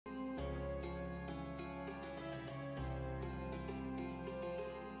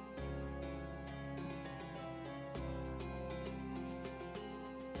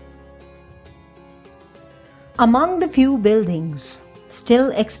Among the few buildings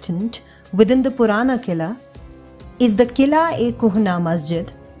still extant within the Purana Qila is the Qila-i-Kuhna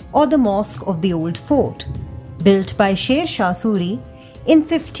Masjid, or the Mosque of the Old Fort, built by Sher Shah Suri in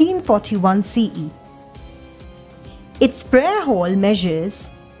 1541 CE. Its prayer hall measures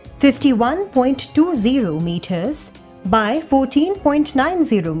 51.20 meters by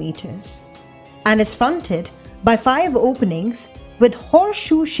 14.90 meters and is fronted by 5 openings with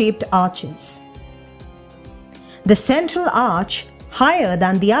horseshoe-shaped arches. The central arch, higher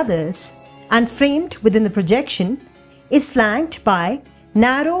than the others and framed within the projection, is flanked by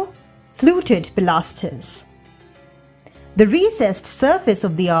narrow, fluted pilasters. The recessed surface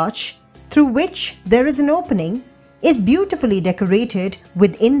of the arch, through which there is an opening, is beautifully decorated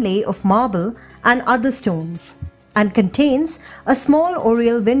with inlay of marble and other stones, and contains a small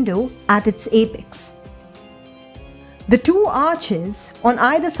oriel window at its apex. The 2 arches on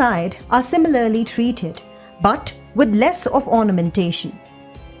either side are similarly treated, but with less of ornamentation.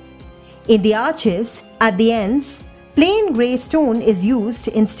 In the arches, at the ends, plain grey stone is used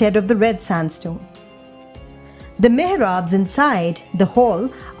instead of the red sandstone. The mihrabs inside the hall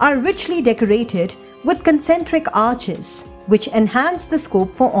are richly decorated with concentric arches, which enhance the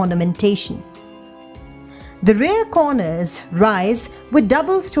scope for ornamentation. The rear corners rise with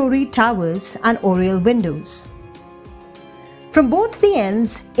double-storied towers and oriel windows. From both the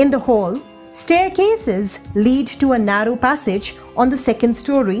ends in the hall, staircases lead to a narrow passage on the 2nd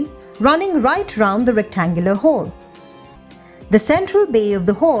story, running right round the rectangular hall. The central bay of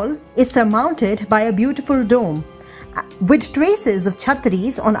the hall is surmounted by a beautiful dome, with traces of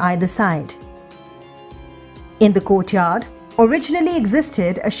chhatris on either side. In the courtyard, originally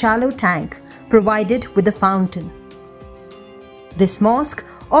existed a shallow tank provided with a fountain. This mosque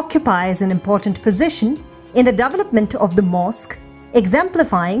occupies an important position in the development of the mosque,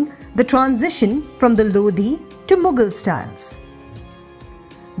 exemplifying the transition from the Lodi to Mughal styles.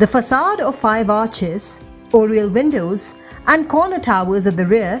 The facade of 5 arches, oriel windows, and corner towers at the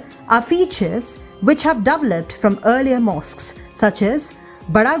rear are features which have developed from earlier mosques such as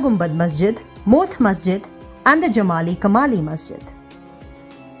Bada Gumbad Masjid, Moth Masjid, and the Jamali Kamali Masjid.